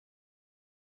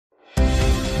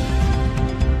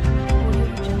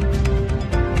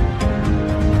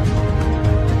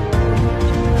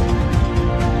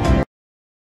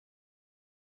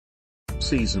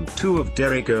Season 2 of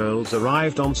Derry Girls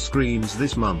arrived on screens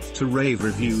this month to rave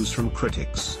reviews from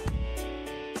critics.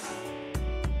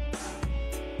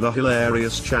 The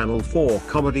hilarious Channel 4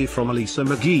 comedy from Lisa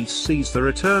McGee sees the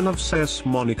return of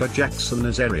Saoirse-Monica Jackson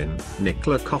as Erin,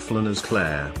 Nicola Coughlan as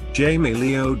Claire, Jamie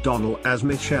Lee O'Donnell as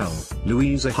Michelle,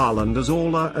 Louisa Harland as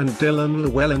Orla and Dylan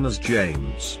Llewellyn as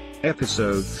James.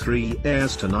 Episode 3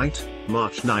 airs tonight,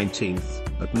 March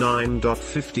 19th, at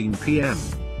 9:15 p.m.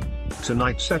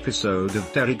 Tonight's episode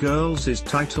of Derry Girls is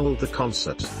titled The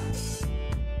Concert.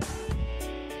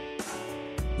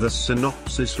 The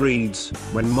synopsis reads,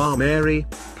 when Ma Mary,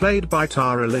 played by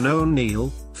Tara Lynn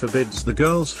O'Neill, forbids the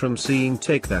girls from seeing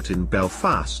Take That in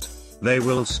Belfast, they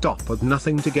will stop at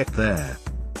nothing to get there.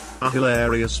 A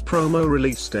hilarious promo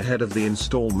released ahead of the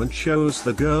installment shows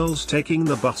the girls taking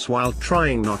the bus while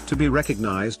trying not to be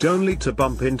recognized only to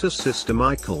bump into Sister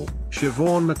Michael,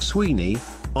 Siobhan McSweeney,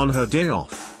 on her day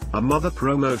off. A mother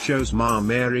promo shows Ma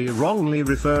Mary wrongly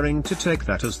referring to Take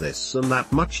That as this and that,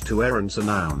 much to Erin's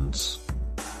announce.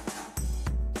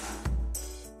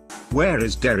 Where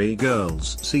is Derry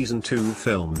Girls Season 2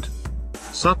 filmed?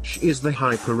 Such is the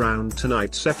hype around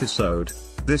tonight's episode.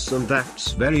 This and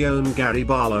That's very own Gary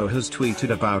Barlow has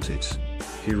tweeted about it.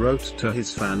 He wrote to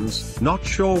his fans, not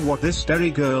sure what this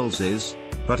Derry Girls is,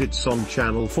 but it's on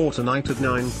Channel 4 tonight at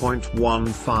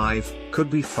 9:15, could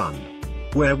be fun.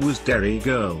 Where was Derry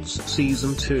Girls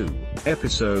Season 2,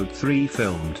 Episode 3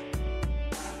 filmed?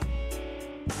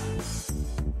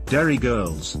 Derry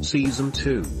Girls Season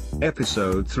 2,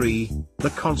 Episode 3,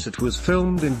 The Concert was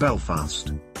filmed in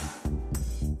Belfast.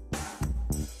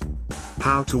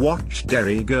 How to watch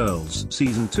Derry Girls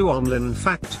Season 2 online. In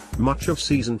fact, much of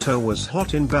Season 2 was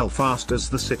hot in Belfast as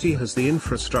the city has the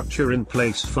infrastructure in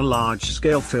place for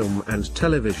large-scale film and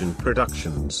television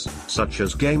productions, such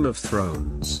as Game of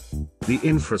Thrones. The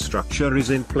infrastructure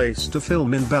is in place to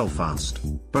film in Belfast,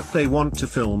 but they want to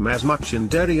film as much in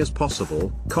Derry as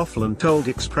possible, Coughlan told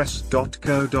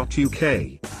Express.co.uk.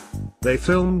 They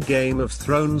filmed Game of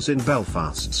Thrones in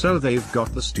Belfast, so they've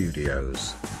got the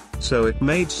studios. So it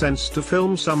made sense to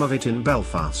film some of it in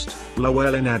Belfast,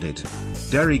 Llewellyn added.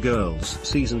 Derry Girls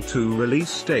Season 2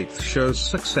 release date shows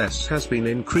success has been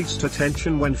increased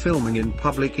attention when filming in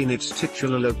public in its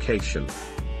titular location.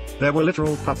 There were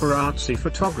literal paparazzi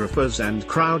photographers and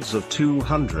crowds of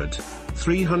 200,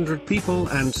 300 people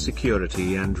and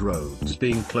security and roads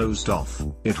being closed off.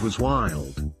 It was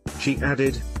wild, she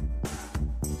added.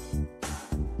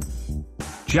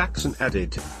 Jackson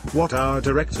added, what our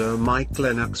director Mike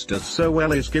Lennox does so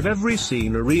well is give every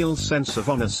scene a real sense of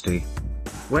honesty.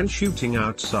 When shooting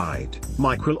outside,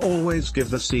 Mike will always give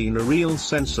the scene a real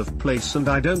sense of place, and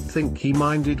I don't think he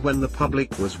minded when the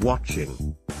public was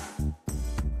watching.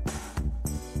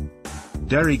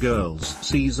 Derry Girls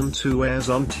Season 2 airs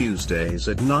on Tuesdays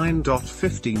at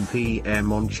 9:15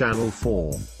 p.m. on Channel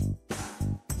 4.